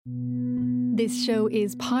This show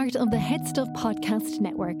is part of the Head Stuff Podcast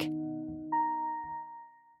Network.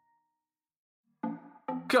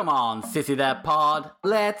 Come on, sissy that pod,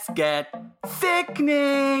 let's get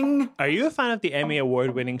sickening! Are you a fan of the Emmy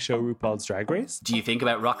Award-winning show RuPaul's Drag Race? Do you think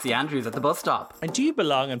about Roxy Andrews at the bus stop? And do you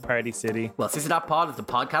belong in Party City? Well, Sissy That Pod is the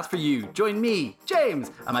podcast for you. Join me, James,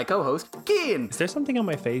 and my co-host, Cian, Is there something on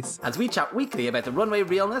my face? as we chat weekly about the runway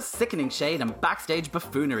realness, sickening shade, and backstage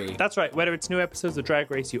buffoonery. That's right, whether it's new episodes of Drag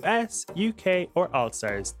Race US, UK, or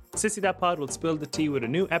All-Stars, Sissy That Pod will spill the tea with a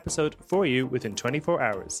new episode for you within 24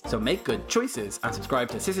 hours. So make good choices and subscribe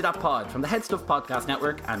to Sissy That Pod from the Head Stuff Podcast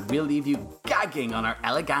Network, and we'll leave you gagging on our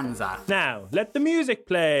eleganza. Now, let the music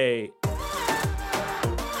play!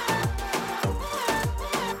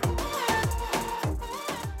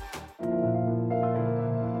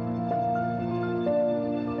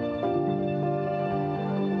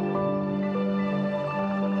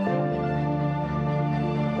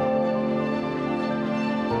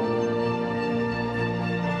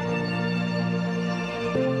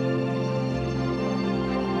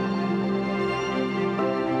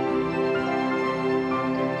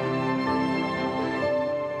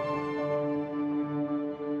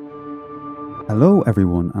 Hello,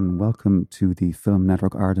 everyone, and welcome to the Film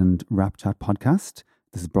Network Ireland Rap Chat podcast.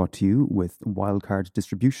 This is brought to you with Wildcard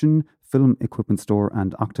Distribution, Film Equipment Store,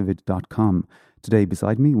 and Octavid.com. Today,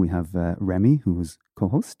 beside me, we have Remy, who is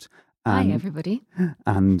co-host. Hi, everybody.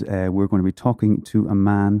 And we're going to be talking to a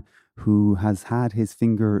man who has had his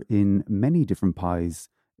finger in many different pies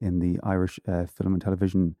in the Irish film and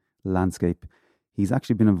television landscape. He's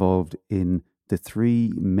actually been involved in the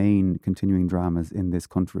three main continuing dramas in this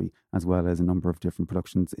country, as well as a number of different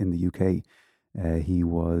productions in the UK.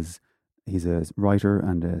 He's a writer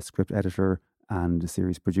and a script editor and a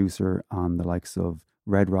series producer on the likes of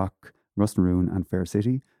Red Rock, Rustmaroon and Fair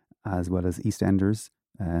City, as well as EastEnders.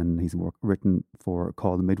 And he's written for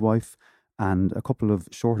Call the Midwife and a couple of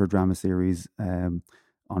shorter drama series on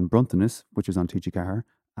Bruntonus, which is on TG4,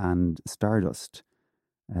 and Stardust.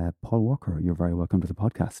 Paul Walker, you're very welcome to the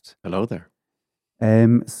podcast. Hello there.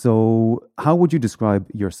 So how would you describe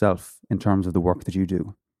yourself in terms of the work that you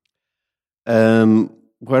do?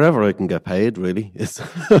 Wherever I can get paid, really. It's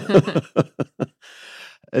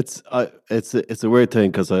a weird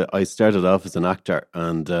thing because I started off as an actor,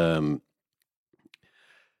 and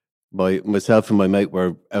myself and my mate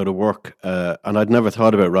were out of work, and I'd never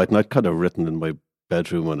thought about writing. I'd kind of written in my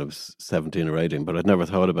bedroom when I was 17 or 18, but I'd never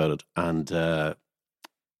thought about it, and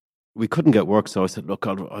we couldn't get work, so I said, look,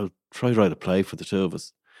 I'll try to write a play for the two of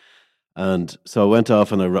us. And so I went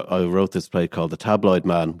off and I wrote this play called The Tabloid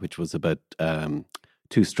Man, which was about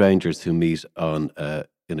two strangers who meet in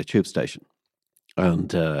a tube station.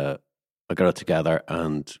 And I got it together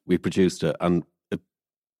and we produced it, and it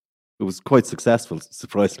was quite successful,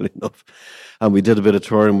 surprisingly enough. And we did a bit of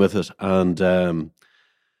touring with it, and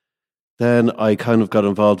then I kind of got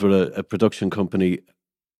involved with a production company,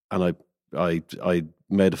 and I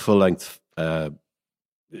made a full-length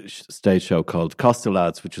stage show called Costa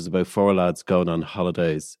Lads, which was about four lads going on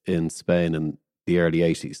holidays in Spain in the early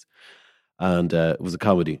 80s. And it was a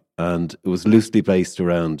comedy, and it was loosely based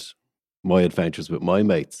around my adventures with my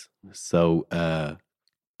mates. So, and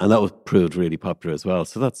that proved really popular as well.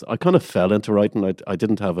 So I kind of fell into writing. I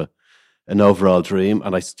didn't have an overall dream,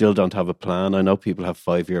 and I still don't have a plan. I know people have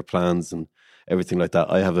 5-year plans and everything like that.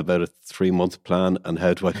 I have about a 3-month plan, and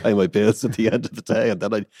how do I pay my bills at the end of the day, and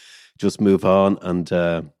then I just move on. And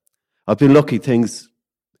I've been lucky; things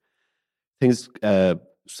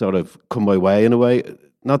sort of come my way in a way.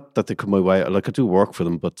 Not that they come my way; like I do work for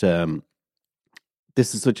them, but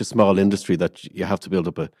this is such a small industry that you have to build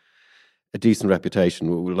up a decent reputation.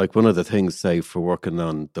 Like one of the things, say, for working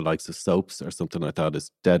on the likes of soaps or something like that is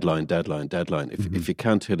deadline. If you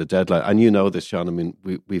can't hit a deadline, and you know this, Sean, I mean,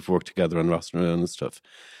 we've worked together on Rustmaroon and stuff.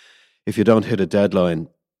 If you don't hit a deadline,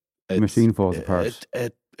 The machine falls apart.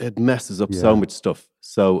 It messes up so much stuff.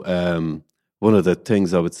 So one of the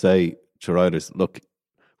things I would say to writers, look,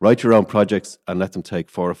 write your own projects and let them take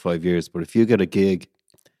 4 or 5 years. But if you get a gig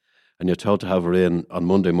and you're told to have her in on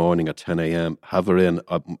Monday morning at 10 a.m., have her in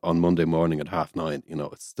on Monday morning at 9:30. You know,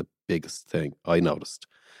 it's the biggest thing I noticed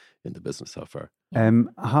in the business so far.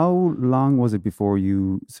 How long was it before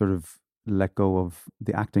you sort of let go of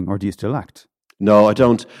the acting, or do you still act? No, I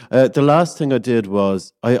don't. The last thing I did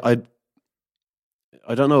was I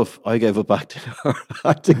don't know if I gave up acting or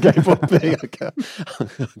acting gave up being. I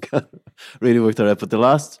can't really work that out. But the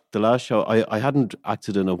last show I hadn't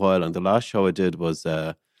acted in a while, and the last show I did was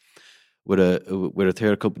with a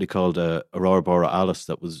theatre company called Aurora Borealis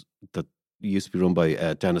that used to be run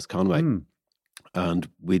by Dennis Conway, and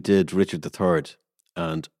we did Richard III,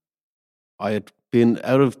 and I had been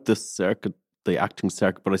out of the circuit, the acting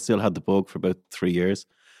circuit, but I still had the bug for about 3 years.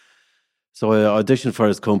 So I auditioned for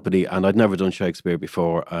his company, and I'd never done Shakespeare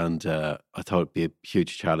before, and I thought it'd be a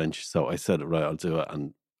huge challenge. So I said, right, I'll do it.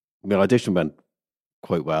 And my audition went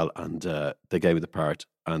quite well, and they gave me the part.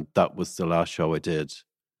 And that was the last show I did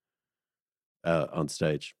on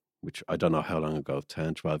stage, which I don't know how long ago,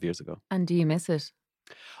 10, 12 years ago. And do you miss it?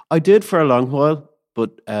 I did for a long while,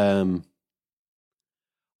 but I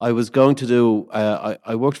was going to do,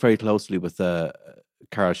 I worked very closely with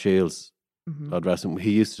Carl Shields, God rest him.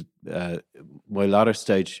 He used to, my latter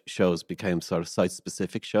stage shows became sort of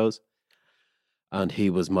site-specific shows, and he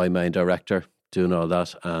was my main director doing all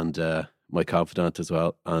that, and my confidant as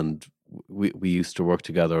well, and we used to work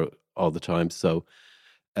together all the time. So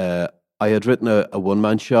I had written a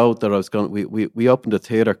one-man show that I was going. We opened a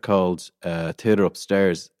theatre called Theatre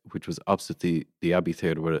Upstairs, which was opposite the Abbey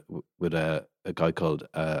Theatre, with a guy called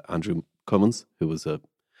Andrew Cummins, who was a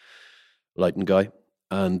lighting guy.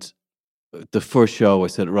 And the first show, I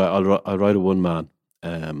said, right, I'll write a one-man.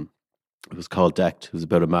 It was called Decked. It was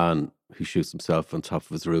about a man who shoots himself on top of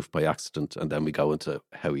his roof by accident, and then we go into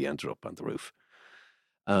how he ended up on the roof.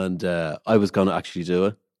 And I was going to actually do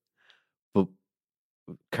it, but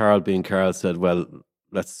Carl, being Carl, said, well,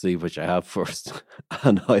 let's see what you have first.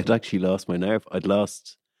 And I had actually lost my nerve. I kind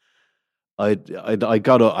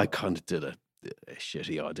of did a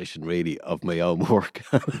shitty audition, really, of my own work.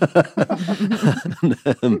 and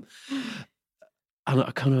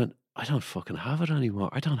I kind of went, I don't fucking have it anymore.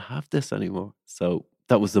 I don't have this anymore. So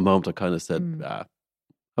that was the moment I kind of said, I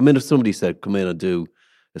mean, if somebody said, come in and do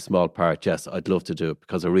a small part, yes, I'd love to do it,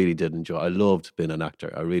 because I really did enjoy it. I loved being an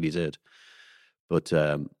actor. I really did. But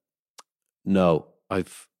no, I'm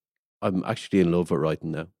actually in love with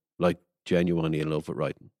writing now, like genuinely in love with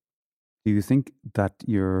writing. Do you think that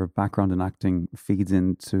your background in acting feeds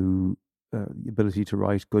into the ability to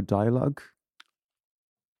write good dialogue?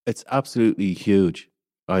 It's absolutely huge.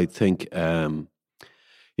 I think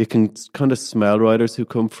you can kind of smell writers who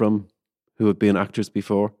have been actors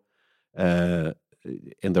before in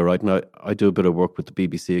their writing. I do a bit of work with the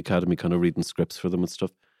BBC Academy, kind of reading scripts for them and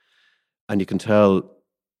stuff. And you can tell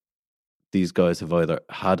these guys have either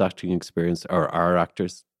had acting experience or are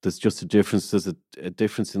actors. There's just a difference. There's a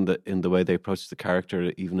difference in the way they approach the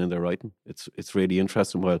character, even in their writing. It's really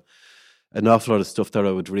interesting. Well, an awful lot of stuff that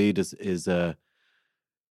I would read is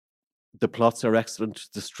the plots are excellent,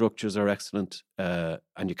 the structures are excellent,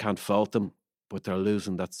 and you can't fault them, but they're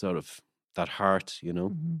losing that sort of that heart, you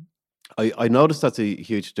know. I noticed that's a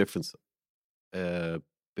huge difference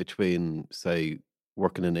between, say,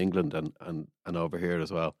 working in England and over here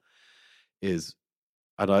as well.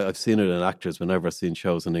 And I've seen it in actors whenever I've seen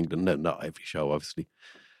shows in England. No, not every show, obviously,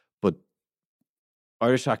 but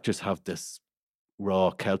Irish actors have this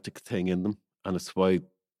raw Celtic thing in them, and it's why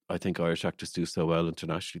I think Irish actors do so well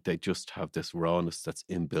internationally. They just have this rawness that's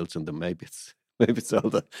inbuilt in them. Maybe it's all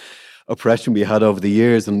the oppression we had over the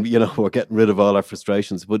years, and we're getting rid of all our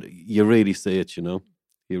frustrations. But you really see it, you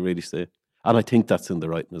really see it, and I think that's in the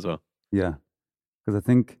writing as well. Yeah, because I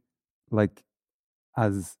think, like,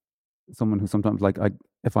 as someone who sometimes, like,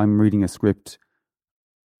 if I'm reading a script,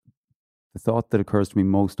 the thought that occurs to me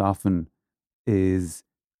most often is,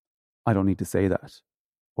 I don't need to say that,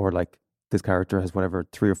 or like, this character has whatever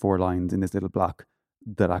 3 or 4 lines in this little block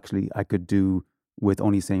that actually I could do with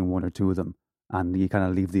only saying 1 or 2 of them, and you kind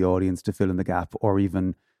of leave the audience to fill in the gap, or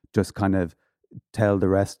even just kind of tell the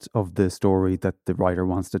rest of the story that the writer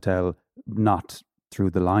wants to tell, not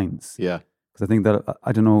through the lines. Yeah, because I think that,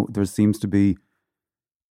 I don't know, there seems to be,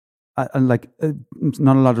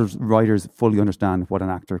 not a lot of writers fully understand what an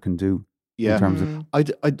actor can do. Yeah, in terms of,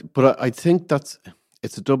 but I think it's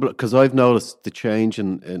a double, because I've noticed the change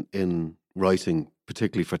in writing,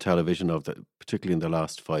 particularly for television, particularly in the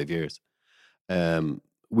last 5 years.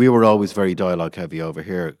 We were always very dialogue heavy over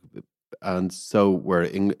here, and so we're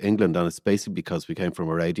in England, and it's basically because we came from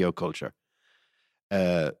a radio culture.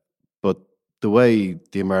 But the way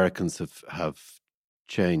the Americans have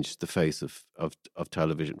changed the face of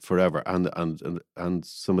television forever, and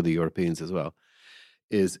some of the Europeans as well,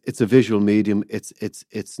 is it's a visual medium.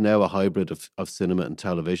 It's now a hybrid of cinema and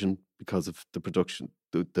television because of the production,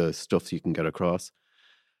 the stuff you can get across.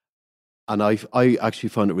 And I actually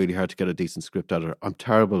find it really hard to get a decent script editor. I'm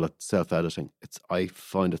terrible at self-editing. I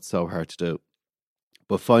find it so hard to do.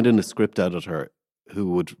 But finding a script editor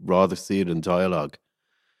who would rather see it in dialogue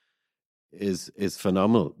is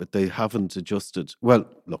phenomenal. But they haven't adjusted. Well,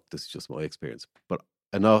 look, this is just my experience. But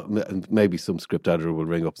and maybe some script editor will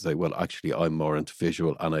ring up and say, well, actually, I'm more into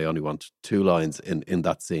visual and I only want 2 lines in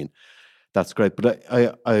that scene. That's great. But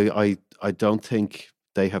I don't think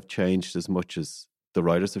they have changed as much as the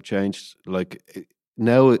writers have changed. Like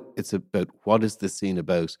now it's about what is this scene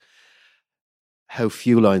about? How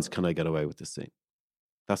few lines can I get away with this scene?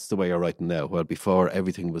 That's the way you're writing now. Well, before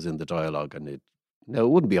everything was in the dialogue, and it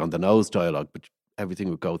wouldn't be on the nose dialogue, but everything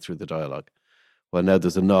would go through the dialogue. Well, now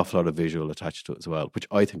there's an awful lot of visual attached to it as well, which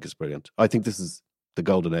I think is brilliant. I think this is the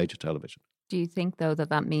golden age of television. Do you think, though,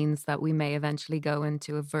 that means that we may eventually go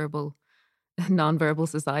into a non-verbal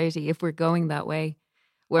society if we're going that way,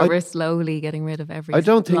 where we're slowly getting rid of every I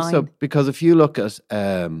don't think line? so, because if you look at,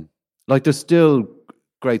 like, there's still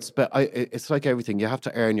great it's like everything. You have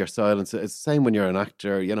to earn your silence. It's the same when you're an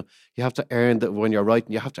actor. You know, you have to earn that when you're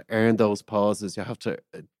writing. You have to earn those pauses. You have to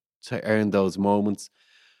earn those moments.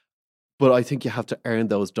 But I think you have to earn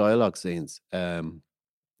those dialogue scenes. One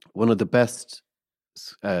of the best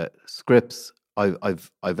scripts I've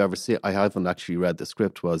ever seen. I haven't actually read the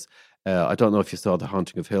script. Was I don't know if you saw The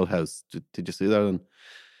Haunting of Hill House. Did you see that?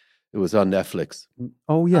 It was on Netflix.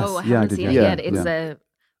 Oh yes, Oh, I yeah, I haven't did. seen it Yeah, yet. It's yeah. a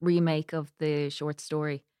remake of the short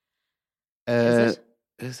story. Is it?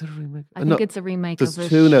 Is it a remake? I think it's a remake There's of a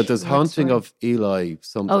two now. There's short Haunting story. of Eli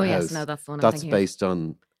something Oh, yes, House. no, that's the one I'm That's thinking of. based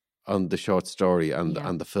on the short story and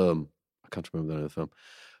the film. I can't remember the name of the film.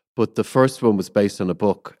 But the first one was based on a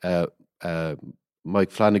book.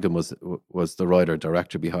 Mike Flanagan was the writer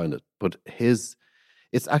director behind it. But it's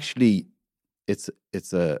actually it's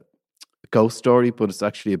a ghost story, but it's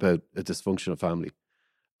actually about a dysfunctional family,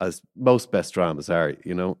 as most best dramas are,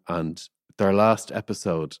 you know. And their last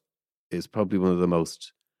episode is probably one of the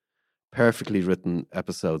most perfectly written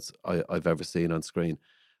episodes I've ever seen on screen,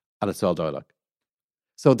 and it's all dialogue.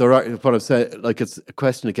 So what I'm saying, like, it's a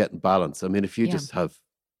question of getting balance. I mean, if you just have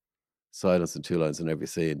silence and two lines in every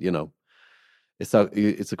scene, you know, it's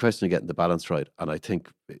a question of getting the balance right. And I think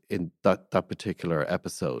in that particular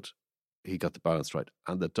episode, he got the balance right,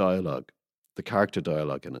 and the dialogue, the character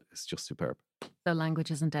dialogue in it is just superb. The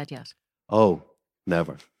language isn't dead yet. Oh,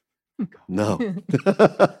 never. No.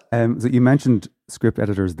 So you mentioned script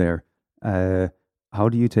editors there. How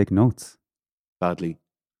do you take notes? Badly.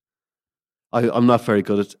 I'm not very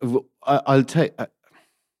good at. I'll take.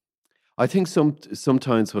 I think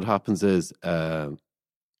sometimes what happens is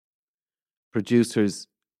producers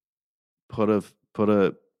put a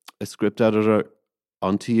script editor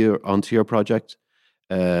onto your project.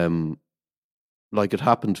 Like it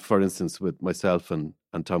happened, for instance, with myself and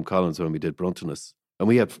Tom Collins when we did Bruntonus, and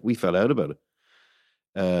we fell out about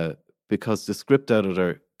it because the script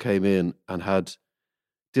editor came in and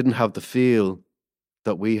didn't have the feel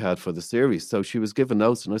that we had for the series. So she was given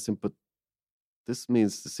notes, and I said, but this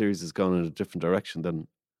means the series has gone in a different direction than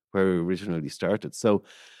where we originally started. So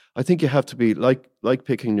I think you have to be like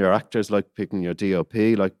picking your actors, like picking your DOP,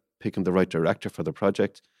 like picking the right director for the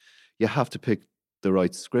project. You have to pick the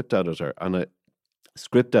right script editor, and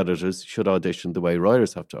script editors should audition the way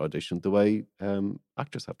writers have to audition, the way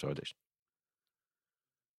actors have to audition.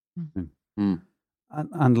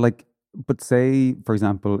 And like, but say, for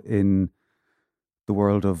example, in the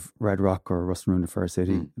world of Red Rock or Rustin Roon, the Fair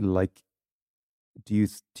City, like, do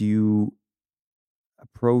you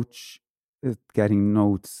approach getting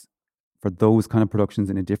notes for those kind of productions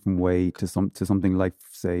in a different way to something like,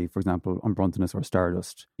 say, for example, on Bruntonus or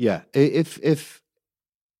Stardust? Yeah, if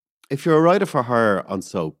you're a writer for hire on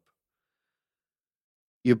soap,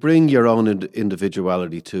 you bring your own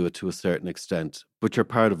individuality to it to a certain extent, but you're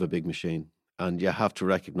part of a big machine, and you have to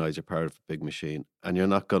recognize you're part of a big machine, and you're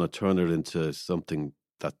not going to turn it into something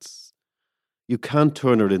you can't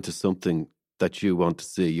turn it into something that you want to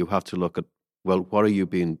see. You have to look at, well, what are you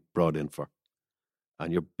being brought in for?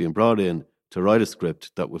 And you're being brought in to write a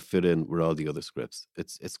script that would fit in with all the other scripts.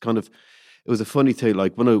 It's kind of, it was a funny thing.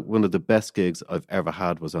 Like one of the best gigs I've ever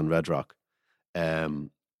had was on Red Rock,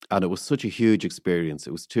 and it was such a huge experience.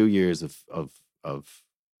 It was 2 years of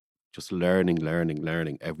just learning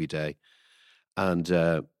every day, and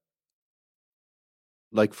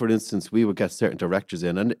like, for instance, we would get certain directors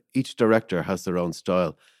in, and each director has their own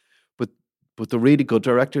style, but the really good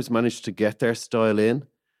directors managed to get their style in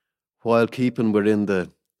while keeping within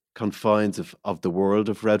the confines of the world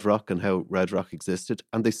of Red Rock and how Red Rock existed.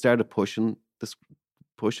 And they started pushing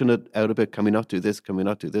it out a bit. Can we not do this? Can we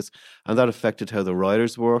not do this? And that affected how the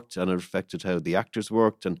writers worked, and it affected how the actors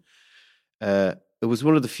worked. And it was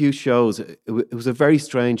one of the few shows. It was a very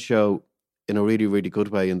strange show in a really, really good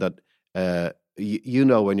way, in that you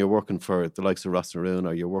know, when you're working for the likes of Ross and Roon,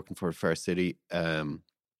 or you're working for a Fair City,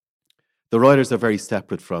 the writers are very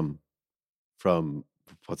separate from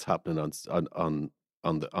what's happening on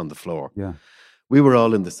the floor. Yeah, we were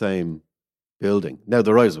all in the same building. Now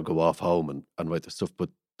the writers would go off home and write their stuff, but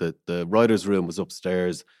the writers' room was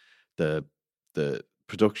upstairs. The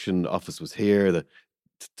production office was here,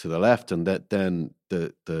 to the left, and then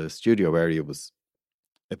the studio area was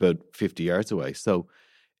about 50 yards away. So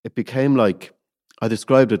it became like, I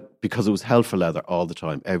described it because it was hell for leather all the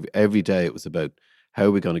time. Every day it was about, how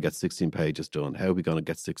are we going to get 16 pages done? How are we going to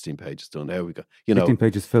get 16 pages done? How are we going, 16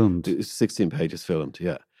 pages filmed. 16 pages filmed,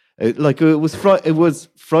 yeah. It was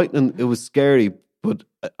frightening, it was scary, but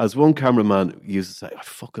as one cameraman used to say, I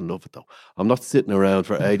fucking love it though. I'm not sitting around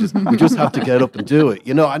for ages. We just have to get up and do it,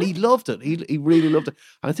 and he loved it. He really loved it.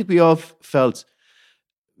 And I think we all felt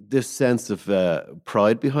this sense of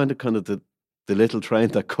pride behind it, kind of the little train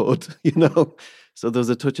that could, So there was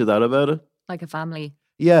a touch of that about it. Like a family.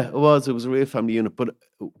 Yeah, it was. It was a real family unit. But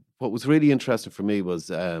what was really interesting for me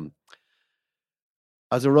was, as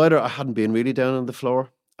a writer, I hadn't been really down on the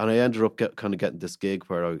floor. And I ended up getting this gig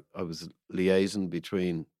where I was liaising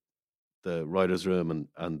between the writer's room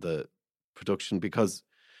and the production, because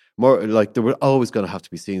more like there were always going to have to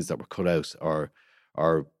be scenes that were cut out, or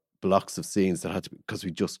blocks of scenes that had to be, because we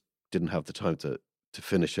just didn't have the time to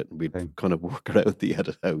finish it, and we'd kind of work it out at the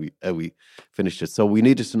edit how we finished it. So we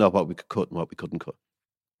needed to know what we could cut and what we couldn't cut.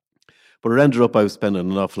 But it ended up I was spending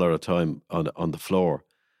an awful lot of time on the floor.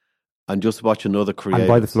 And just watching other creators. And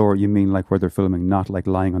by the floor, you mean like where they're filming, not like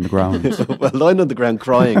lying on the ground? Well, lying on the ground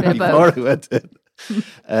crying before I went in.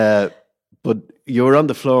 But you were on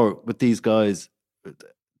the floor with these guys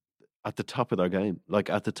at the top of their game,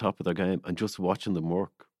 and just watching them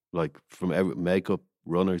work, like from makeup,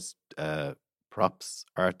 runners, props,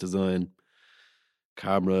 art design,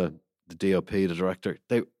 camera, the DOP, the director.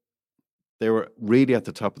 They were really at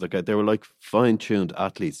the top of their game. They were like fine-tuned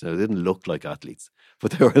athletes. Now, they didn't look like athletes, but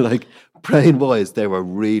they were like, brain-wise, they were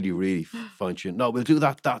really, really fine-tuned. No, we'll do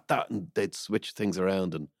that, and they'd switch things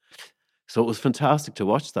around. And so it was fantastic to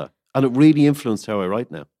watch that. And it really influenced how I write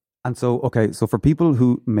now. And so, okay, so for people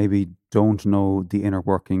who maybe don't know the inner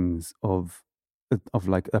workings of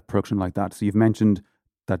like a production like that, so you've mentioned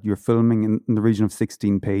that you're filming in the region of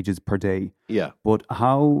 16 pages per day. Yeah. But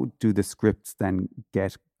how do the scripts then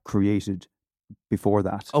get created before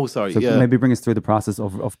that? Oh, sorry. So yeah. Maybe bring us through the process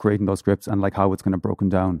of creating those scripts and like how it's kind of broken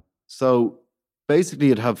down. So basically,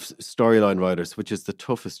 you'd have storyline writers, which is the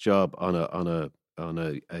toughest job on a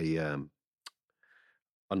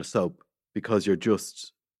soap, because you're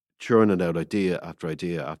just churning out idea after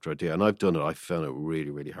idea after idea. And I've done it. I found it really,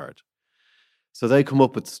 really hard. So they come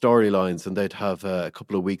up with storylines, and they'd have a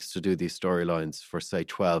couple of weeks to do these storylines for, say,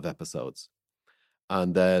 12 episodes.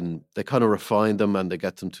 And then they kind of refine them and they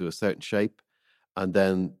get them to a certain shape. And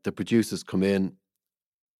then the producers come in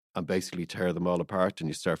and basically tear them all apart, and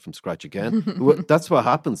you start from scratch again. That's what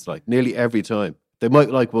happens like nearly every time. They might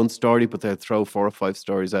like one story, but they'll throw 4 or 5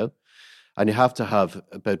 stories out. And you have to have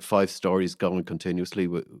about 5 stories going continuously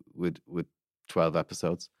with 12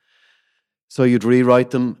 episodes. So you'd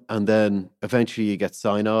rewrite them, and then eventually you get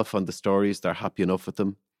sign off on the stories. They're happy enough with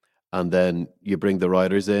them. And then you bring the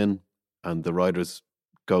writers in, and the writers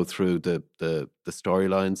go through the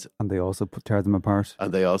storylines. And they also tear them apart.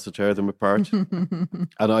 And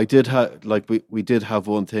I did have, like, we did have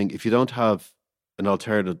one thing. If you don't have an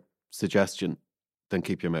alternative suggestion, then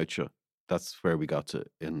keep your mouth shut. That's where we got to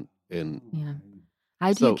in. Yeah.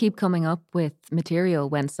 How do you keep coming up with material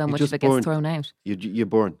when so much of it gets thrown out? You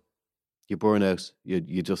burn out.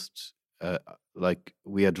 You just like,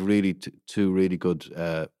 we had really two really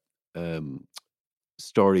good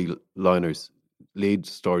storyliners, lead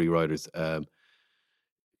story writers,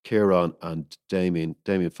 Kieran and Damien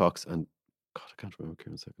Fox, and God, I can't remember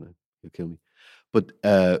Kieran's second name. You'll kill me. But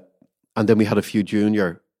and then we had a few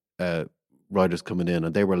junior writers coming in,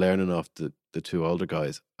 and they were learning off the 2 older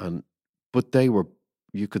guys, but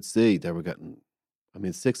you could see they were getting,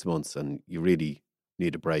 6 months, and you really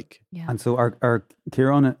need a break. Yeah. And so are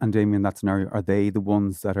Kieran and Damien in that scenario, are they the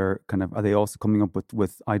ones that are are they also coming up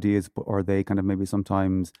with ideas, or are they kind of maybe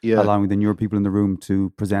sometimes allowing the newer people in the room to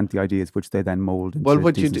present the ideas, which they then mould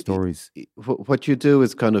into decent stories? What you do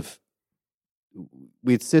is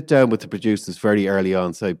we'd sit down with the producers very early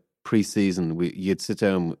on, say pre-season. You'd sit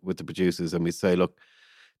down with the producers and we'd say, look,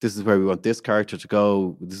 this is where we want this character to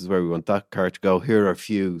go. This is where we want that character to go. Here are a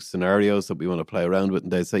few scenarios that we want to play around with.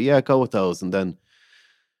 And they'd say, yeah, go with those. And then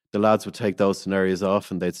the lads would take those scenarios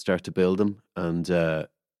off and they'd start to build them. And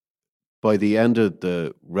by the end of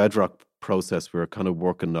the Red Rock process, we were kind of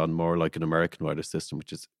working on more like an American writer system,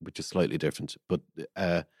 which is slightly different. But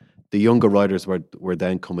the younger writers were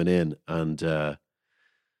then coming in, and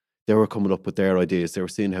they were coming up with their ideas. They were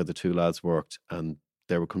seeing how the 2 lads worked, and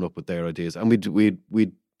they were coming up with their ideas. And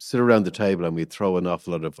we'd sit around the table and we'd throw an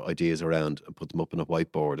awful lot of ideas around and put them up on a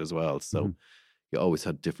whiteboard as well. So you always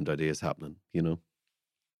had different ideas happening,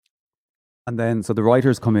 And then, so the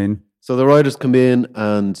writers come in. So the writers come in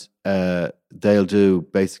and they'll do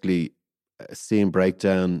basically a scene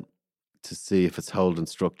breakdown to see if it's holding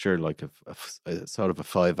structure, like a sort of a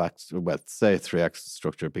 5-act, well, say a 3-act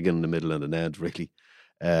structure, beginning, the middle, and an end, really.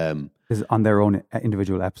 Is on their own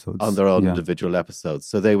individual episodes. On their own individual episodes.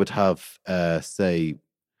 So they would have, say,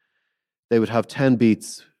 they would have 10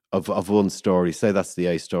 beats of one story. Say that's the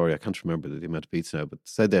A story. I can't remember the amount of beats now, but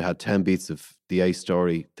say they had 10 beats of the A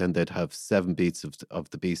story, then they'd have 7 beats of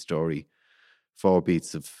the B story, 4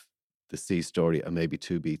 beats of the C story, and maybe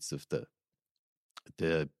 2 beats of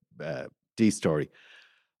the D story.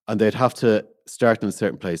 And they'd have to start in a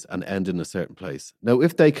certain place and end in a certain place. Now,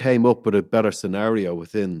 if they came up with a better scenario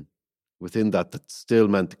within that still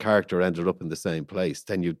meant the character ended up in the same place,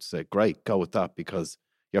 then you'd say, great, go with that, because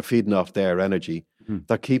you're feeding off their energy.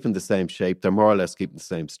 They're keeping the same shape. They're more or less keeping the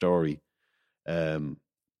same story. And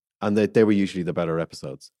they were usually the better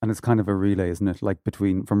episodes. And it's kind of a relay, isn't it? Like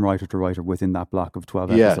from writer to writer within that block of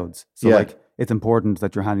 12 episodes. So like it's important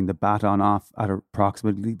that you're handing the baton off at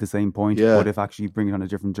approximately the same point. But if actually you bring it on a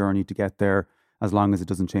different journey to get there, as long as it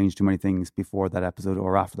doesn't change too many things before that episode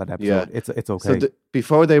or after that episode, it's okay. So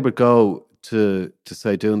before they would go to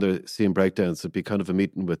say doing the scene breakdowns, it'd be kind of a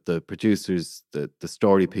meeting with the producers, the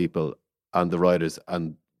story people, and the writers,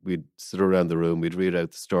 and we'd sit around the room, we'd read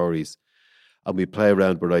out the stories, and we'd play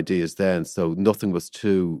around with ideas then. So nothing was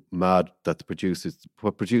too mad that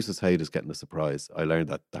what producers hate is getting a surprise. I learned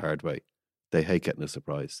that the hard way. They hate getting a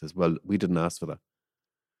surprise. As well, we didn't ask for that.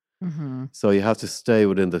 Mm-hmm. So you have to stay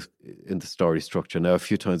within the story structure. Now, a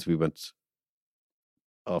few times we went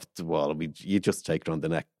off the wall, and you just take it on the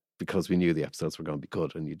neck, because we knew the episodes were going to be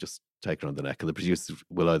good, and you just take it on the neck. And the producers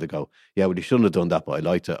will either go, yeah, well, you shouldn't have done that, but I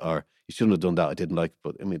liked it, or you shouldn't have done that, I didn't like it.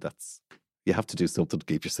 But I mean, you have to do something to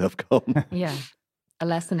keep yourself going. Yeah. A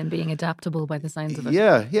lesson in being adaptable by the signs of it.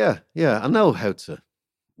 Yeah. I know how to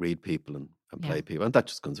read people and play people, and that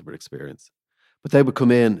just comes with experience. But they would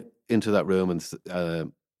come into that room and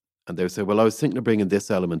they would say, well, I was thinking of bringing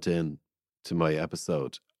this element in to my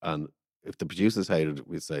episode. And if the producers hated it,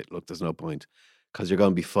 we'd say, look, there's no point, because you're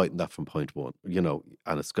going to be fighting that from point one,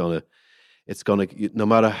 and it's going to, no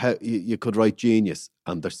matter how, you could write genius,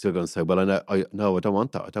 and they're still going to say, well, I don't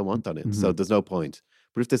want that. I don't want that in. Mm-hmm. So there's no point.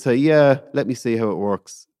 But if they say, yeah, let me see how it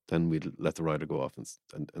works, then we'd let the writer go off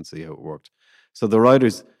and see how it worked. So the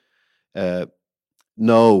writers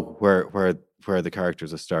know where the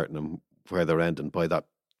characters are starting and where they're ending by that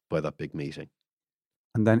big meeting.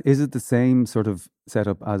 And then is it the same sort of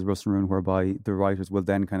setup as Russ and Rune, whereby the writers will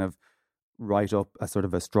then kind of write up a sort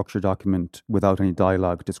of a structure document without any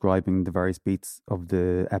dialogue describing the various beats of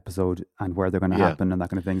the episode and where they're going to happen and that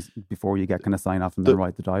kind of things before you get kind of sign off and then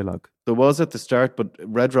write the dialogue? There was at the start, but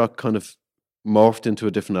Red Rock kind of morphed into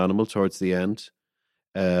a different animal towards the end,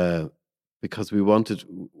 because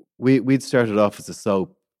we'd started off as a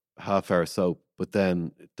soap, half-hour soap, but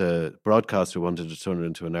then the broadcaster wanted to turn it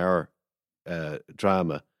into an hour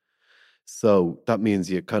drama. So that means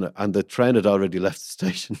you kind of, and the train had already left the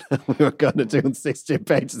station. We were kind of doing 16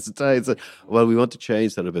 pages a day. So, well, we want to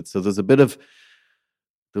change that a bit. So there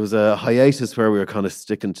was a hiatus where we were kind of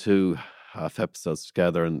sticking to half episodes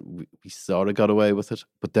together, and we sort of got away with it.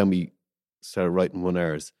 But then we started writing 1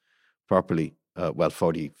 hours properly.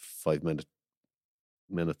 45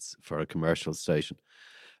 minutes for a commercial station.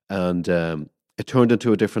 And it turned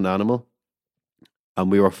into a different animal. And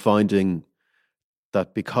we were finding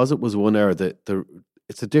that because it was 1 hour,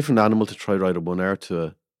 it's a different animal to try write a 1 hour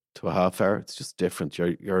to a half hour. It's just different.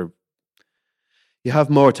 You have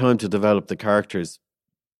more time to develop the characters,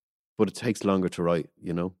 but it takes longer to write,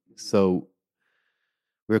 So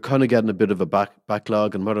we were kind of getting a bit of a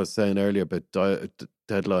backlog, and what I was saying earlier about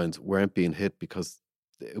deadlines weren't being hit because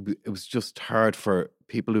it was just hard for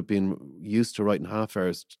people who've been used to writing half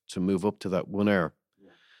hours to move up to that 1 hour.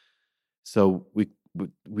 Yeah. So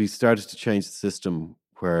we started to change the system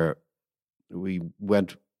where we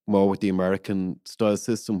went more with the American style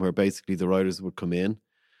system, where basically the writers would come in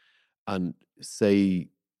and say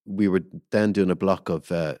we were then doing a block of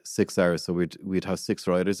 6 hours. So we'd have 6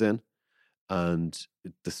 writers in, and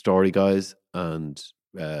the story guys and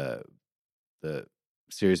the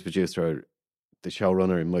series producer, the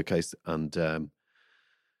showrunner in my case, and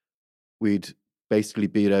we'd basically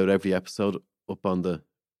beat out every episode up on the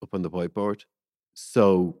whiteboard.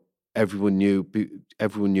 So everyone knew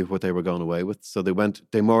what they were going away with. So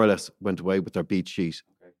they more or less went away with their beat sheet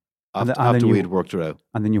after we'd worked it out.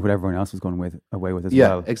 And they knew what everyone else was going away with as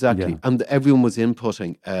well. Yeah, exactly. And everyone was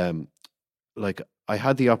inputting. Like I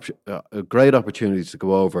had a great opportunity to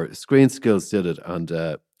go over. Screen Skills did it, and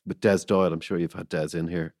with Des Doyle, I'm sure you've had Des in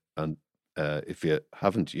here, and If you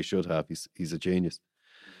haven't, you should have. He's a genius.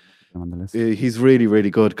 On the list. He's really, really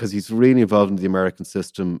good because he's really involved in the American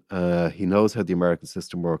system. He knows how the American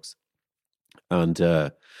system works. And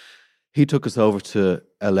he took us over to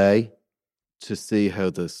LA to see how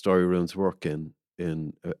the story rooms work in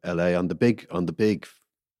LA on the big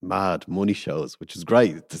mad money shows, which is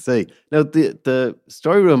great to see. Now the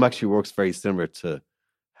story room actually works very similar to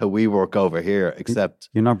how we work over here, except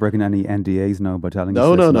You're not breaking any NDAs now by telling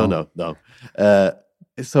us no. this.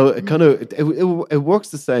 So it kind of it works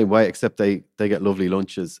the same way, except they get lovely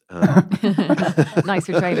lunches.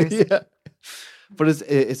 Nicer trailers. Yeah. But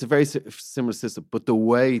it's a very similar system. But the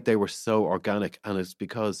way they were so organic, and it was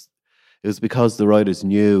because the writers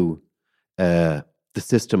knew the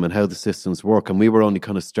system and how the systems work, and we were only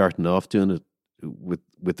kind of starting off doing it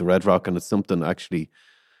with the Red Rock, and it's something actually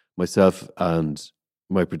myself and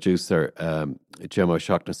my producer Gemma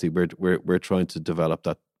O'Shaughnessy, we're trying to develop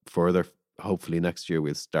that further. Hopefully next year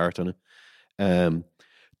we'll start on it.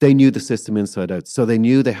 They knew the system inside out, so they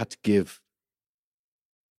knew they had to give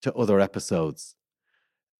to other episodes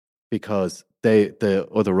because the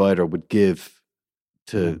other writer would give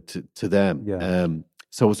to them. Yeah.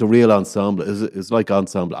 So it was a real ensemble. It was like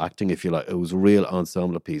ensemble acting, if you like. It was a real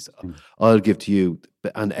ensemble piece. I'll give to you,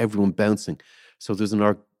 and everyone bouncing. So there's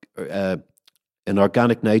an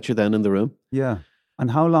organic nature then in the room. Yeah.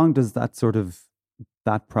 And how long does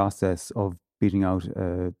that process of beating out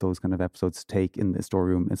those kind of episodes take in the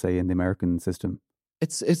story room, say in the American system?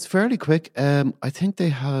 It's fairly quick. I think they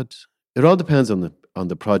had. It all depends on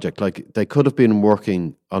the project. Like they could have been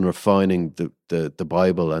working on refining the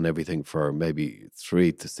Bible and everything for maybe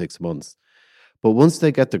 3 to 6 months, but once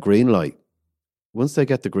they get the green light,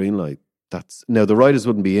 that's now the writers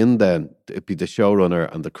wouldn't be in then. It'd be the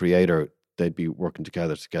showrunner and the creator. They'd be working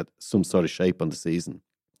together to get some sort of shape on the season.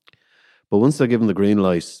 But once they're given the green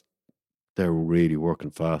light, they're really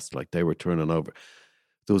working fast. Like they were turning over.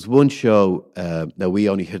 There was one show, now we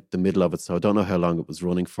only hit the middle of it, so I don't know how long it was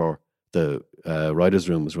running for, the writer's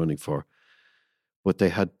room was running for. But they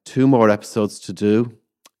had 2 more episodes to do,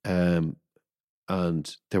 and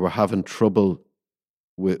they were having trouble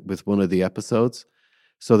with one of the episodes.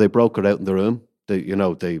 So they broke it out in the room.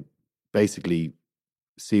 They basically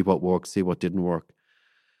see what worked, see what didn't work.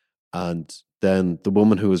 And then the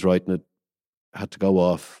woman who was writing it had to go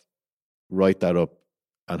off, write that up,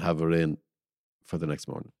 and have her in for the next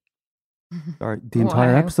morning. Sorry, the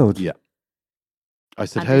entire episode? Yeah. I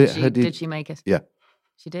said, did she make it? Yeah.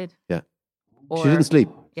 She did? Yeah. Or, she didn't sleep.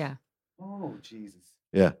 Yeah. Oh, Jesus.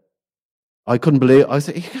 Yeah. I couldn't believe. I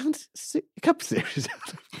said, you can't be serious.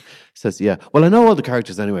 He says, yeah. Well, I know all the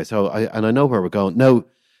characters anyway, so I know where we're going. Now,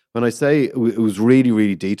 when I say it was really,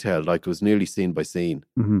 really detailed, like it was nearly scene by scene,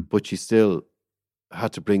 but she still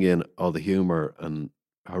had to bring in all the humor and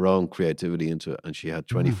her own creativity into it, and she had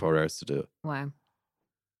 24 hours to do it. Wow.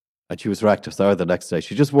 And she was wrecked. I saw her the next day.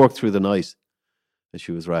 She just worked through the night and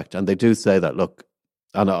she was wrecked. And they do say that, look,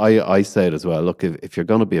 and I say it as well, look, if you're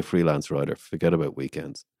going to be a freelance writer, forget about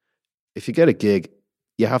weekends. If you get a gig,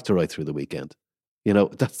 you have to write through the weekend. You're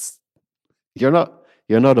not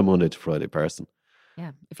a Monday to Friday person.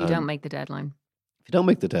 Yeah, if you don't make the deadline. If you don't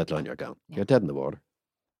make the deadline, you're gone. Yeah. You're dead in the water.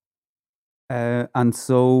 And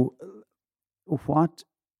so what,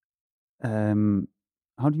 how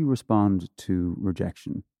do you respond to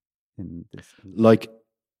rejection in this? Like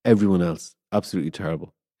everyone else, absolutely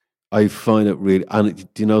terrible. I find it really, and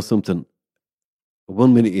do you know something?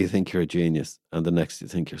 1 minute you think you're a genius, and the next you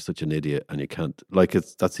think you're such an idiot, and you can't. Like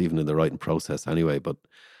that's even in the writing process anyway. But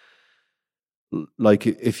like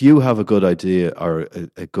if you have a good idea or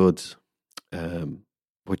a good,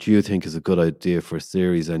 what you think is a good idea for a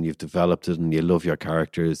series, and you've developed it, and you love your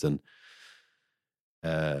characters, and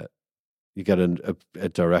you get a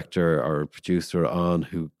director or a producer on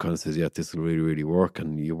who kind of says, yeah, this will really, really work,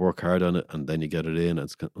 and you work hard on it, and then you get it in, and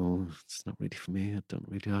it's kind of, oh, it's not really for me. I don't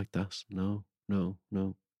really like that. No.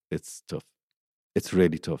 It's tough. It's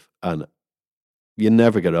really tough. And you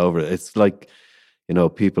never get over it. It's like,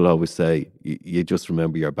 people always say, you just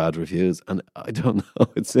remember your bad reviews. And I don't know,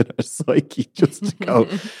 it's in our psyche just to go,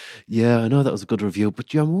 yeah, I know that was a good review,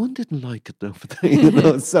 but your one didn't like it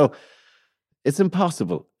though. So it's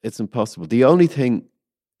impossible. It's impossible. The only thing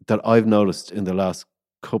that I've noticed in the last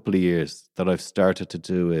couple of years that I've started to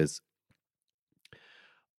do is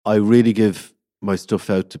I really give my stuff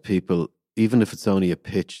out to people, even if it's only a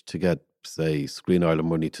pitch to get, say, Screen Ireland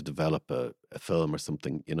money to develop a film or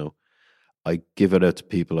something, I give it out to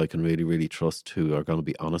people I can really, really trust who are going to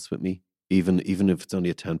be honest with me, even if it's only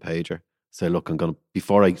a 10-pager. Say, look,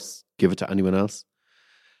 before I give it to anyone else,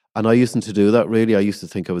 And I used to do that, really. I used to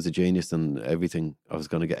think I was a genius and everything, I was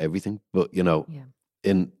going to get everything. But, you know,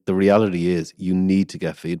 in the reality is you need to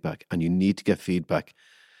get feedback, and you need to get feedback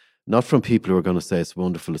not from people who are going to say it's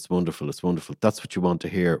wonderful, it's wonderful, it's wonderful. That's what you want to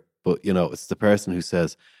hear. But, you know, it's the person who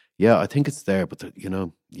says, yeah, I think it's there, but, you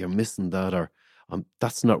know, you're missing that, or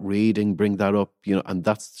that's not reading, bring that up, you know, and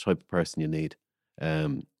that's the type of person you need.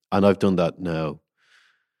 And I've done that now.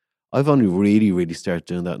 I've only really, really started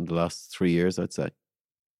doing that in the last 3 years, I'd say.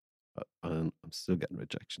 And I'm still getting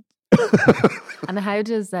rejections. And how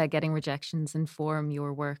does getting rejections inform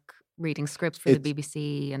your work, reading scripts for the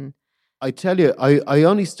BBC? And I tell you, I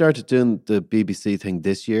only started doing the BBC thing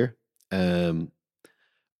this year, and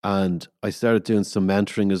I started doing some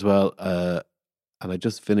mentoring as well, and I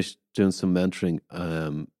just finished doing some mentoring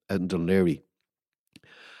out in Dunleary.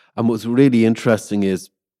 And what's really interesting is,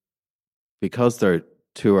 because they're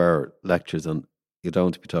 2-hour lectures and you don't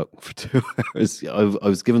want to be talking for 2 hours, I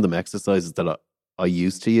was giving them exercises that I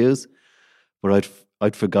used to use, but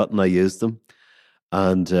I'd forgotten I used them.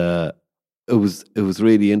 And it was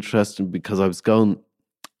really interesting, because I was going,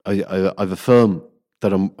 I have a film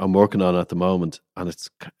that I'm working on at the moment, and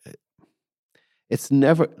it's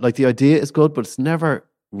never, like, the idea is good, but it's never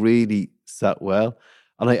really sat well.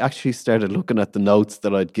 And I actually started looking at the notes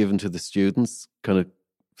that I'd given to the students, kind of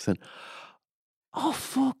saying, oh,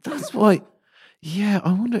 fuck, that's why. Yeah,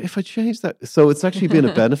 I wonder if I change that. So it's actually been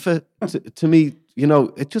a benefit to me. You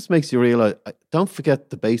know, it just makes you realize, don't forget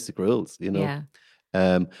the basic rules, you know.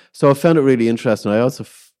 yeah. So I found it really interesting. I also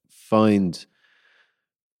find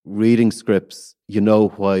reading scripts, you know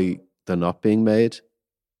why they're not being made,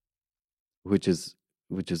 which is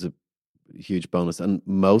a huge bonus. And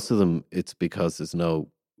most of them, it's because there's no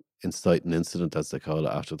inciting incident, as they call it,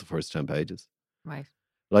 after the first 10 pages. Right.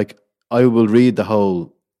 Like, I will read the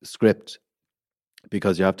whole script,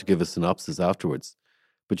 because you have to give a synopsis afterwards.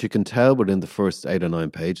 But you can tell within the first 8 or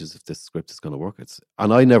 9 pages if this script is going to work.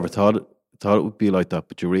 And I never thought it would be like that,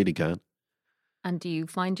 but you really can. And do you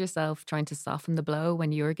find yourself trying to soften the blow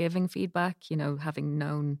when you're giving feedback, you know, having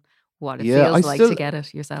known what it feels like to get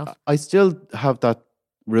it yourself? I still have that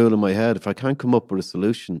rule in my head. If I can't come up with a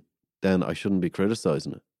solution, then I shouldn't be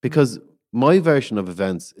criticizing it. Because my version of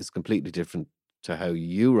events is completely different to how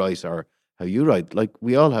you write or how you write. Like,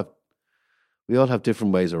 we all have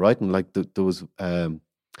different ways of writing. Like, there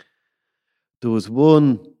was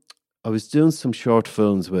one, I was doing some short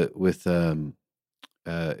films with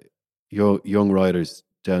young writers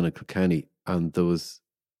down in Kilkenny, and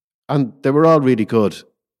they were all really good,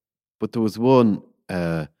 but there was one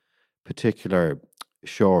particular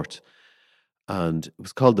short, and it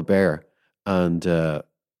was called The Bear, and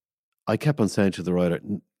I kept on saying to the writer,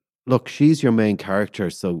 look, she's your main character,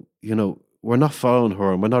 so, you know, we're not following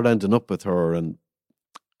her and we're not ending up with her, and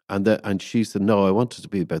she said, no, I want it to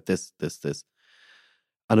be about this.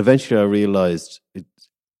 And eventually I realized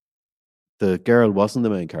the girl wasn't the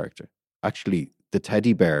main character. Actually, the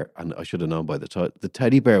teddy bear, and I should have known by the title, the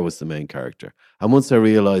teddy bear was the main character. And once I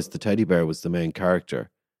realized the teddy bear was the main character,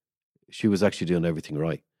 she was actually doing everything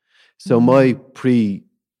right. So my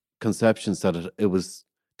preconceptions that it was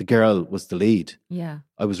the girl was the lead,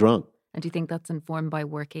 I was wrong. And do you think that's informed by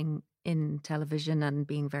working in television and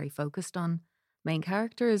being very focused on main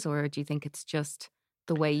characters, or do you think it's just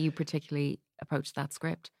the way you particularly approach that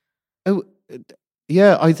script? Oh,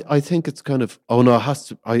 yeah, I think it's kind of, oh no, it has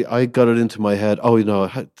to, I got it into my head, oh, you know,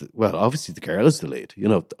 well, obviously the girl is the lead, you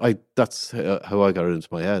know, that's how I got it into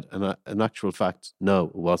my head. And in actual fact, no,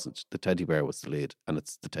 it wasn't. The teddy bear was the lead, and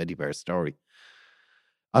it's the teddy bear story.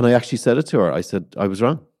 And I actually said it to her. I said, I was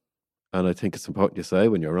wrong. And I think it's important you say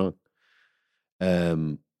when you're wrong.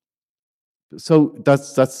 So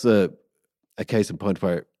that's a case in point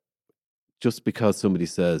where, just because somebody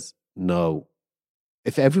says no,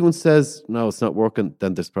 if everyone says no, it's not working,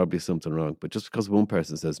 then there's probably something wrong. But just because one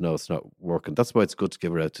person says no, it's not working, that's why it's good to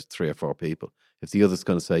give it out to 3 or 4 people. If the other's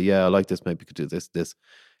going to say, yeah, I like this, maybe we could do this.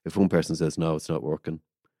 If one person says no, it's not working,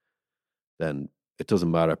 then it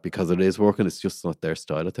doesn't matter, because it is working. It's just not their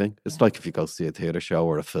style of thing. It's like if you go see a theatre show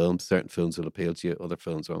or a film, certain films will appeal to you, other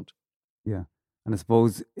films won't. Yeah. And I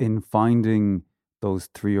suppose in finding those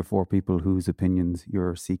 3 or 4 people whose opinions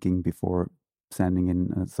you're seeking before sending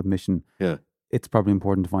in a submission, it's probably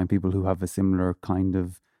important to find people who have a similar kind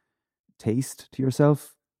of taste to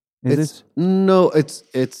yourself. Is it? No, it's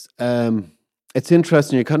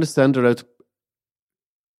interesting. You kind of send it out.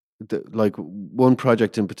 Like, one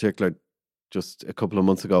project in particular, just a couple of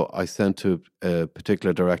months ago, I sent to a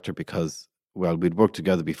particular director because, well, we'd worked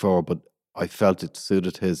together before, but I felt it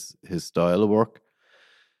suited his style of work,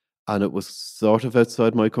 and it was sort of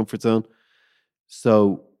outside my comfort zone.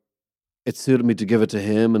 So it suited me to give it to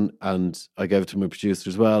him, and I gave it to my producer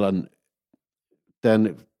as well, and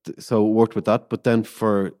then so it worked with that. But then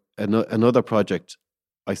for another project,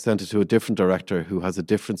 I sent it to a different director who has a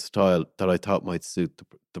different style that I thought might suit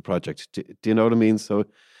the project. Do you know what I mean? So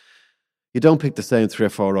you don't pick the same 3 or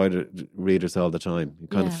 4 readers all the time. You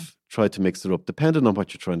kind of try to mix it up, depending on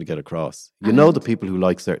what you're trying to get across. You know the people who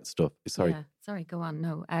like certain stuff. Sorry. Yeah. Sorry, go on.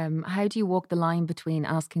 No. How do you walk the line between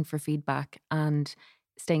asking for feedback and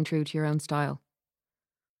staying true to your own style?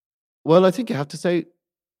 Well, I think you have to stay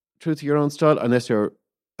true to your own style, unless you're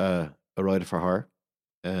a writer for hire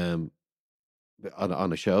on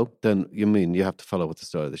a show. Then you have to follow what the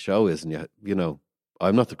style of the show is, and you know,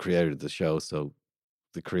 I'm not the creator of the show, so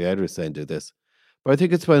the creator is saying do this. But I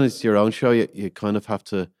think it's when it's your own show, you kind of have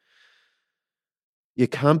to. You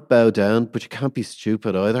can't bow down, but you can't be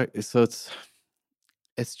stupid either. So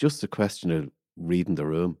it's just a question of reading the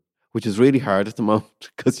room, which is really hard at the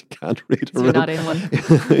moment because you can't read a room. You're not in one.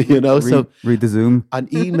 You know, read the Zoom and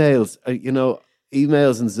emails.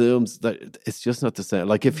 Emails and Zooms. That it's just not the same.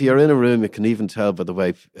 Like if you're in a room, you can even tell by the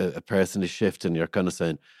way a person is shifting. You're kind of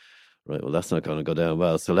saying, right, well, that's not going to go down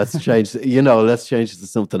well. So let's change. Let's change it to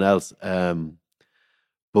something else.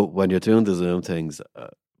 But when you're doing the Zoom things,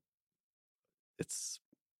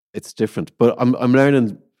 it's different. But I'm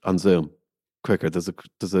learning on Zoom quicker. There's a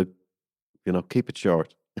keep it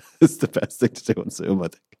short. It's the best thing to do on Zoom, I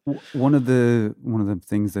think. One of the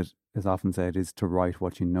things that is often said is to write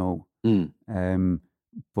what you know.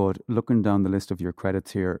 But looking down the list of your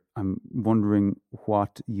credits here, I'm wondering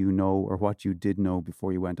what you know or what you did know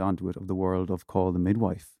before you went onto it of the world of Call the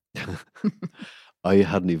Midwife. I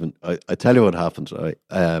hadn't even. I tell you what happened. Right,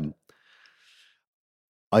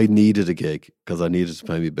 I needed a gig because I needed to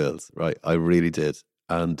pay me bills. Right, I really did,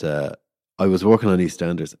 and I was working on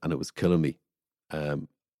EastEnders, and it was killing me,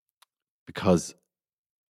 because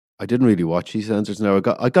I didn't really watch EastEnders. Now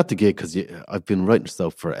I got the gig because I've been writing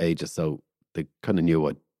stuff for ages, so they kind of knew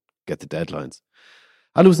I'd get the deadlines,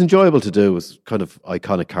 and it was enjoyable to do. It was kind of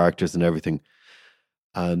iconic characters and everything,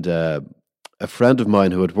 and a friend of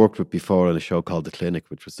mine who had worked with before on a show called The Clinic,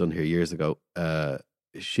 which was done here years ago,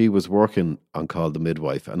 she was working on Call the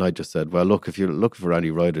Midwife, and I just said, well, look, if you're looking for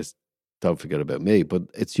any writers, don't forget about me. But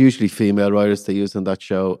it's usually female writers they use on that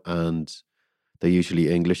show, and they're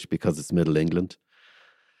usually English because it's Middle England.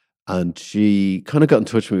 And she kind of got in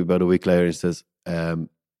touch with me about a week later and says, are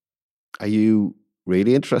you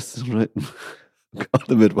really interested in writing Call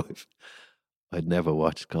the Midwife? I'd never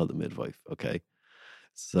watched Call the Midwife, okay.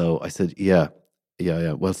 So I said, yeah.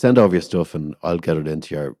 Well, send over your stuff and I'll get it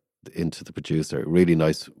into the producer. A really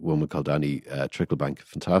nice woman called Annie Tricklebank,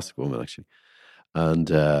 fantastic woman actually.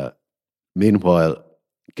 And meanwhile,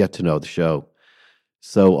 get to know the show.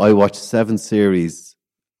 So I watched 7 series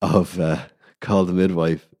of Call the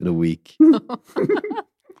Midwife in a week.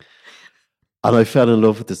 And I fell in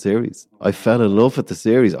love with the series. I fell in love with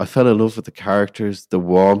the characters, the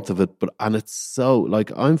warmth of it. And it's so,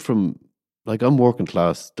 like, I'm working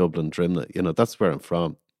class Dublin, Drimna. That's where I'm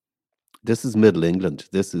from. This is Middle England.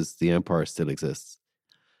 This is the Empire still exists.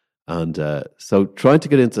 And so trying to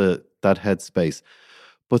get into that headspace.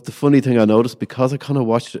 But the funny thing I noticed, because I kind of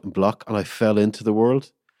watched it in block and I fell into the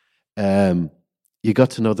world, you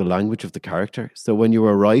got to know the language of the character. So when you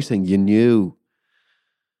were writing, you knew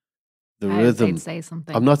the rhythm. Say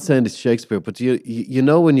something. I'm not saying it's Shakespeare, but you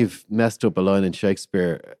know when you've messed up a line in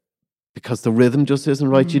Shakespeare because the rhythm just isn't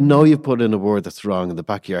right. You know you've put in a word that's wrong in the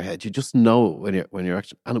back of your head. You just know when you're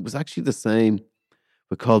actually, and it was actually the same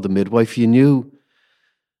with Call the Midwife. You knew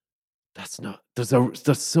that's not,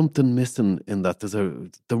 there's something missing in that.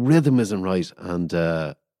 The rhythm isn't right. And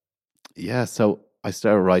so I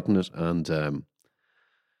started writing it, and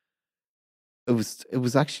it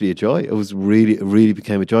was actually a joy. It really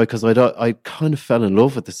became a joy because I kind of fell in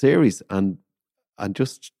love with the series and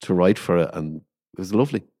just to write for it, and it was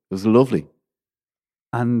lovely. It was lovely.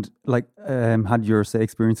 And like, had your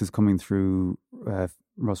experiences coming through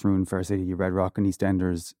Rossroon, Fair City, Red Rock, and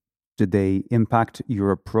EastEnders, did they impact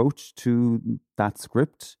your approach to that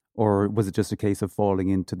script, or was it just a case of falling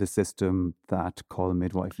into the system that Call the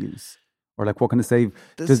Midwife use, or like what kind of save?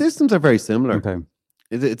 The systems are very similar. Okay.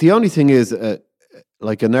 The only thing is,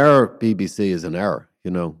 like an hour BBC is an hour,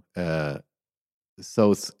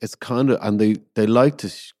 so it's kind of, and they like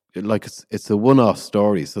to it's a one-off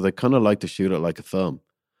story, so they kind of like to shoot it like a film.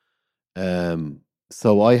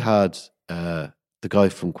 So I had the guy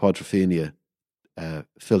from Quadrophenia,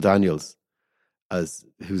 Phil Daniels,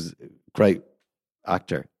 who's a great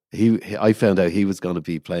actor. I found out he was going to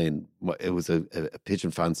be playing. It was a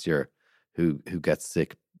pigeon fancier who gets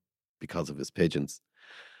sick because of his pigeons.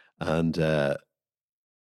 And I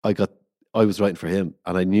got I was writing for him,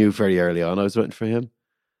 and I knew very early on I was writing for him,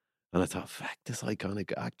 and I thought, "Fuck, this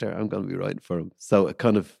iconic actor, I'm going to be writing for him." So it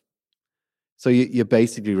kind of, so you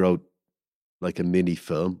basically wrote like a mini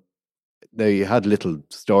film. Now you had little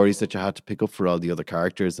stories that you had to pick up for all the other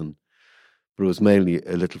characters, but it was mainly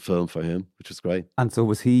a little film for him, which was great. And so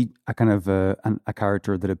was he a kind of a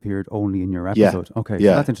character that appeared only in your Yeah. episode? Okay, so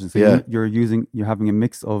Yeah. that's interesting. So you're having a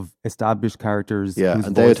mix of established characters. Yeah, whose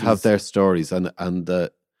and they would have voices- their stories, and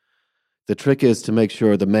the trick is to make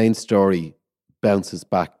sure the main story bounces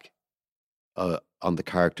back on the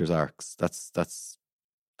characters' arcs. That's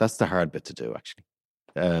the hard bit to do, actually.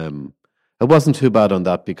 It wasn't too bad on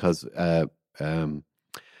that because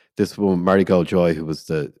this woman, Marigold Joy, who was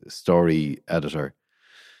the story editor,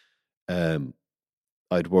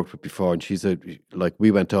 I'd worked with before, and she's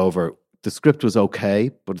we went over, the script was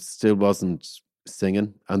okay, but it still wasn't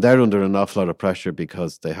singing. And they're under an awful lot of pressure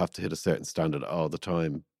because they have to hit a certain standard all the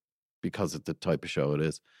time because of the type of show it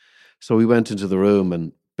is. So we went into the room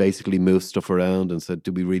and basically moved stuff around and said,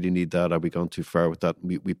 do we really need that? Are we going too far with that?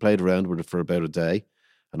 We played around with it for about a day,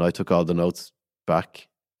 and I took all the notes back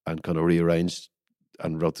and kind of rearranged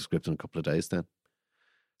and wrote the script in a couple of days then.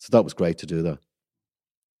 So that was great to do that.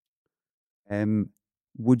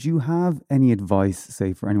 Would you have any advice,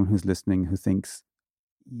 say, for anyone who's listening who thinks,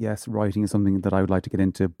 yes, writing is something that I would like to get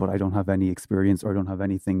into, but I don't have any experience or I don't have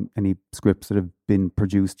any scripts that have been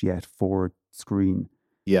produced yet for screen?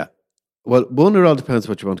 Yeah. Well, one, it all depends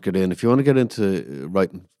what you want to get in. If you want to get into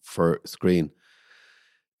writing for screen,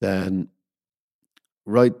 then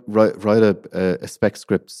write a spec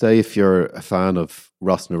script. Say if you're a fan of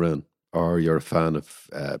Ross Naroon or you're a fan of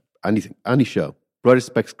any show, write a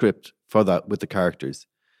spec script for that with the characters.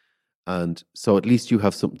 And so at least you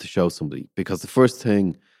have something to show somebody, because the first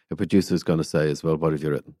thing a producer is going to say is, well, what have you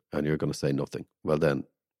written? And you're going to say nothing. Well, then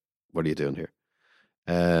what are you doing here?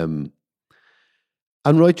 And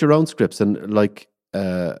write your own scripts, and like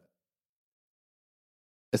a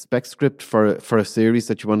spec script for a series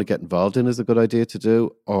that you want to get involved in is a good idea to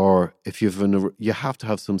do. Or if you have to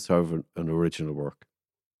have some sort of an original work.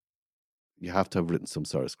 You have to have written some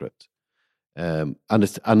sort of script. And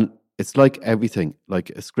it's like everything. Like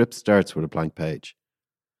a script starts with a blank page,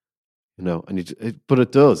 but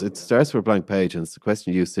it does. It starts with a blank page, and it's the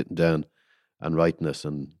question of you sitting down and writing it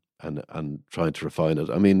and trying to refine it.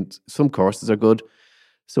 I mean, some courses are good.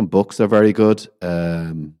 Some books are very good.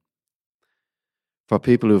 For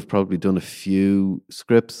people who've probably done a few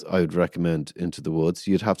scripts, I would recommend Into the Woods.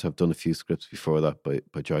 You'd have to have done a few scripts before that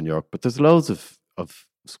by John York. But there's loads of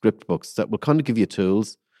script books that will kind of give you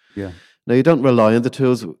tools. Yeah. Now, you don't rely on the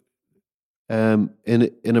tools. In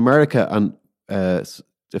America, and a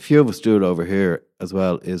few of us do it over here as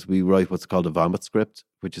well, is we write what's called a vomit script,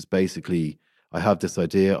 which is basically, I have this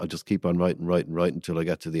idea, I'll just keep on writing until I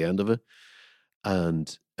get to the end of it.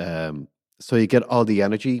 And so you get all the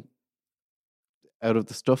energy out of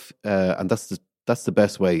the stuff, and that's the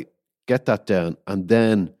best way. Get that down, and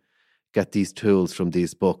then get these tools from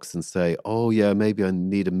these books and say, oh yeah, maybe I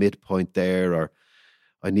need a midpoint there, or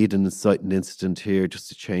I need an inciting incident here just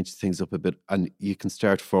to change things up a bit, and you can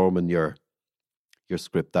start forming your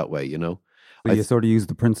script that way. So you sort of use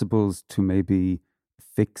the principles to maybe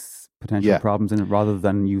fix potential problems in it, rather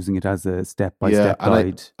than using it as a step-by-step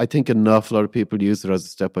guide. I think an awful lot of people use it as a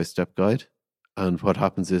step-by-step guide, and what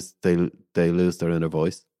happens is they lose their inner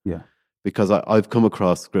voice. Yeah. Because I've come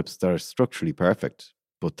across scripts that are structurally perfect,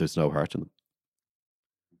 but there's no heart in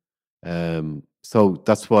them. So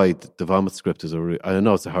that's why the vomit script is I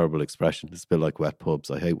know it's a horrible expression. It's a bit like wet pubs.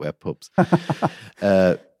 I hate wet pubs.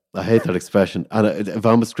 I hate that expression. And a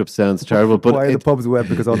vomit script sounds terrible. But why are the pubs wet?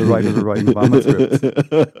 Because all the writers are writing vomit scripts.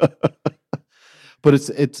 But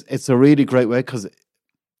it's a really great way, because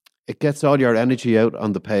it gets all your energy out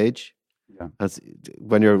on the page. Yeah. As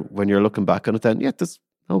when you're looking back on it, then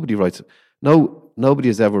nobody writes it. Nobody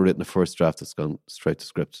has ever written a first draft that's gone straight to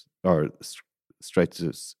script or straight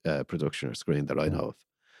to production or screen that I know of.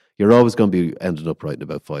 You're always going to be ending up writing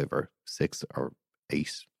about 5 or 6 or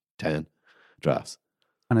 8, 10 drafts.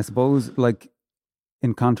 And I suppose, like,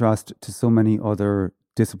 in contrast to so many other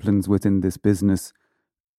disciplines within this business,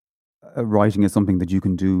 writing is something that you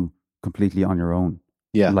can do completely on your own.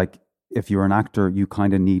 Yeah. Like, if you're an actor, you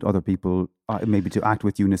kind of need other people maybe to act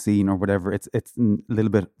with you in a scene or whatever. It's a little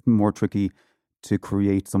bit more tricky to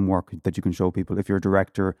create some work that you can show people. If you're a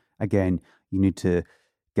director, again, you need to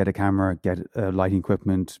get a camera, get lighting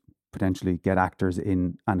equipment, potentially get actors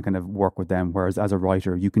in and kind of work with them. Whereas as a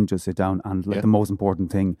writer, you can just sit down and the most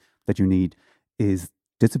important thing that you need is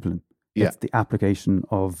discipline. Yeah. It's the application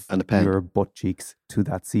of your butt cheeks to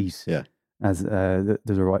that seat. Yeah. As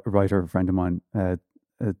there's a writer, a friend of mine,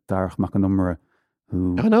 Darach McAnumra,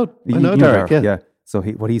 who I know you know Derek, Darach, yeah. So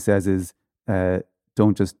what he says is,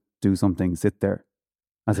 don't just do something, sit there,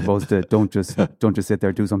 as opposed to don't just sit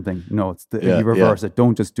there, do something. No, it's you reverse it.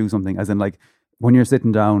 Don't just do something, as in like when you're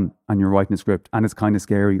sitting down and you're writing a script and it's kind of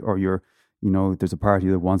scary, or there's a party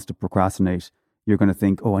that wants to procrastinate. You're going to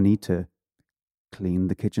think, oh, I need to clean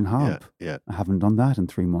the kitchen hob. Yeah. I haven't done that in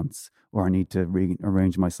 3 months, or I need to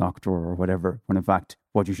rearrange my sock drawer or whatever. When in fact,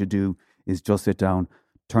 what you should do is just sit down,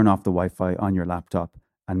 turn off the Wi-Fi on your laptop,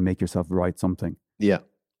 and make yourself write something. Yeah.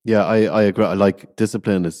 I agree. I like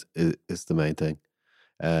discipline is the main thing.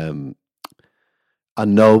 And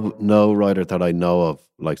no writer that I know of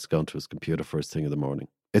likes going to his computer first thing in the morning.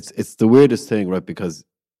 It's the weirdest thing, right? Because,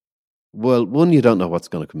 well, one, you don't know what's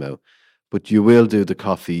going to come out, but you will do the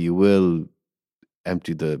coffee, you will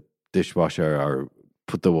empty the dishwasher or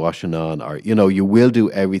put the washing on, or you will do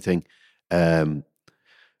everything.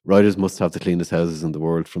 Writers must have the cleanest houses in the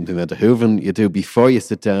world from the amount of hoovering you do before you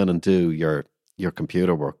sit down and do your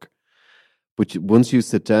computer work. But once you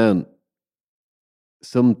sit down,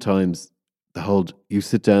 sometimes you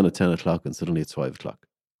sit down at 10 o'clock and suddenly it's 5 o'clock.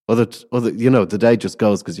 Other the day just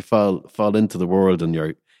goes because you fall into the world and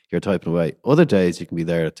you're typing away. Other days you can be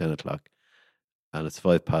there at 10 o'clock and it's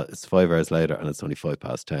 5 hours later and it's only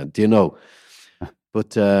 10:05. Do you know?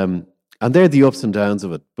 But and they're the ups and downs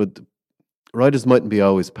of it. But writers mightn't be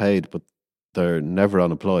always paid, but they're never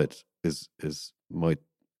unemployed. Is my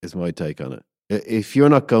take on it. If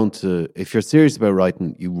you're serious about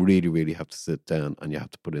writing, you really, really have to sit down and you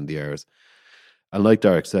have to put in the hours. And like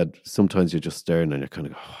Derek said, sometimes you're just staring and you're kind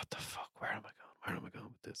of going, oh, what the fuck? Where am I going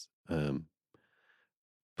with this?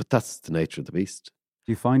 But that's the nature of the beast.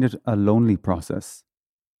 Do you find it a lonely process?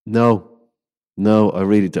 No, I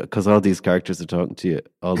really do, because all these characters are talking to you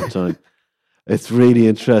all the time. It's really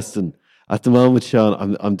interesting. At the moment,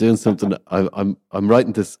 Sean, I'm doing something. I'm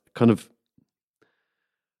writing this kind of.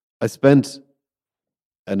 I spent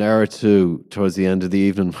an hour or two towards the end of the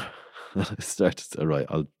evening. I started. All right,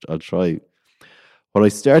 I'll try. What I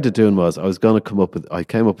started doing was I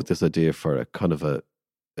came up with this idea for a kind of a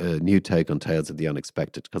new take on Tales of the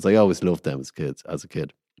Unexpected, because I always loved them as a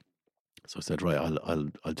kid. So I said, right,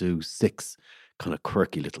 I'll do 6 kind of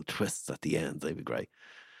quirky little twists at the end. They'd be great.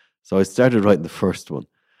 So I started writing the first one,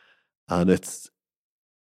 and it's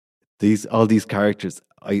all these characters.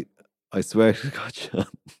 I swear to God, Sean,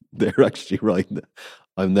 they're actually writing it.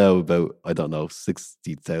 I'm now about, I don't know,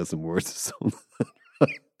 60,000 words or something.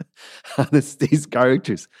 And it's these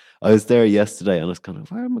characters. I was there yesterday and I was kind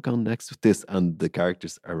of, where am I going next with this? And the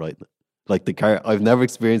characters are writing it. Like I've never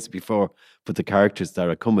experienced it before, but the characters that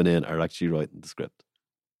are coming in are actually writing the script.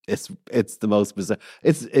 It's the most bizarre.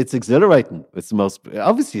 It's exhilarating. It's the most,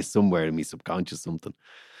 obviously somewhere in me subconscious, something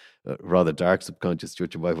rather dark subconscious,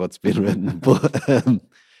 judging by what's been written. But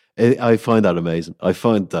I find that amazing. I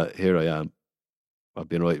find that here I am. I've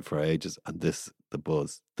been writing for ages, and the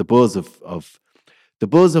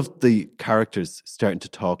buzz of the characters starting to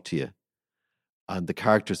talk to you, and the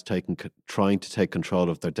characters trying to take control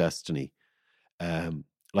of their destiny.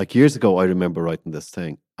 Like years ago, I remember writing this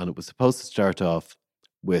thing, and it was supposed to start off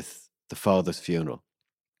with the father's funeral.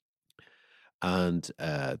 And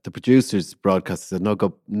the producers broadcast said, no,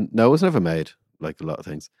 it was never made, like a lot of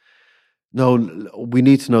things. No, we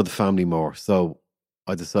need to know the family more. So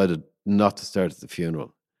I decided not to start at the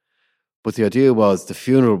funeral. But the idea was the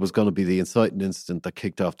funeral was going to be the inciting incident that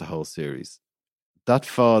kicked off the whole series. That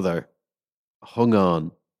father hung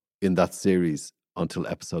on in that series until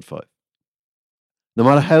episode 5. No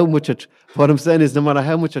matter how much what I'm saying is, no matter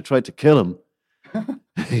how much I tried to kill him,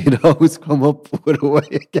 he'd always come up with a way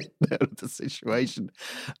of getting out of the situation.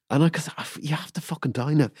 And because you have to fucking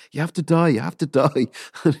die now. You have to die.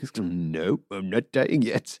 And he's going, no, I'm not dying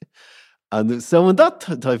yet. And so when that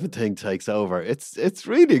type of thing takes over, it's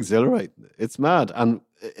really exhilarating. It's mad. And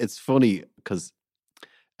it's funny because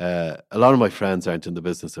a lot of my friends aren't in the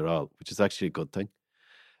business at all, which is actually a good thing.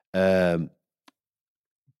 But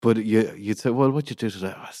you'd say, well, what'd you do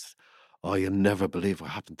today? Oh, you'll never believe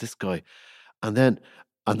what happened. This guy. And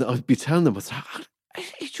I'd be telling them,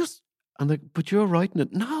 he just, and like, but you're writing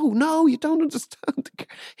it. No, you don't understand.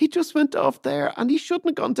 He just went off there and he shouldn't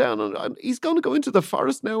have gone down, and he's going to go into the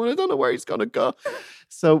forest now and I don't know where he's going to go.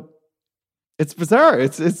 So it's bizarre.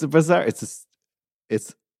 It's bizarre. It's a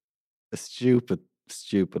stupid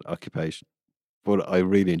occupation, but I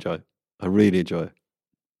really enjoy it.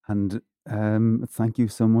 And thank you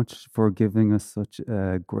so much for giving us such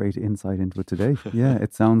a great insight into it today. Yeah,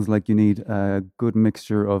 it sounds like you need a good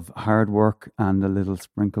mixture of hard work and a little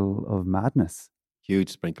sprinkle of madness. Huge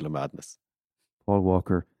sprinkle of madness. Paul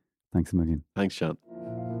Walker, thanks a million. Thanks, Sean.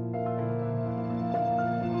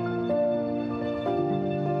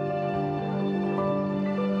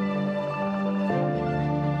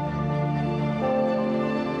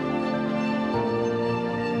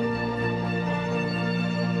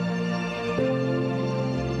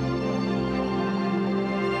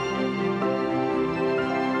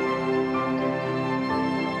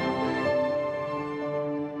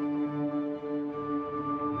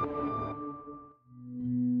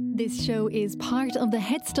 This show is part of the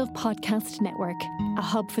Head Stuff Podcast Network, a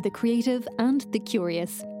hub for the creative and the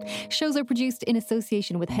curious. Shows are produced in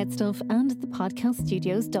association with Head Stuff and the Podcast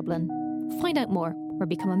Studios Dublin. Find out more or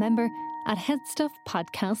become a member at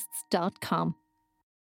headstuffpodcasts.com.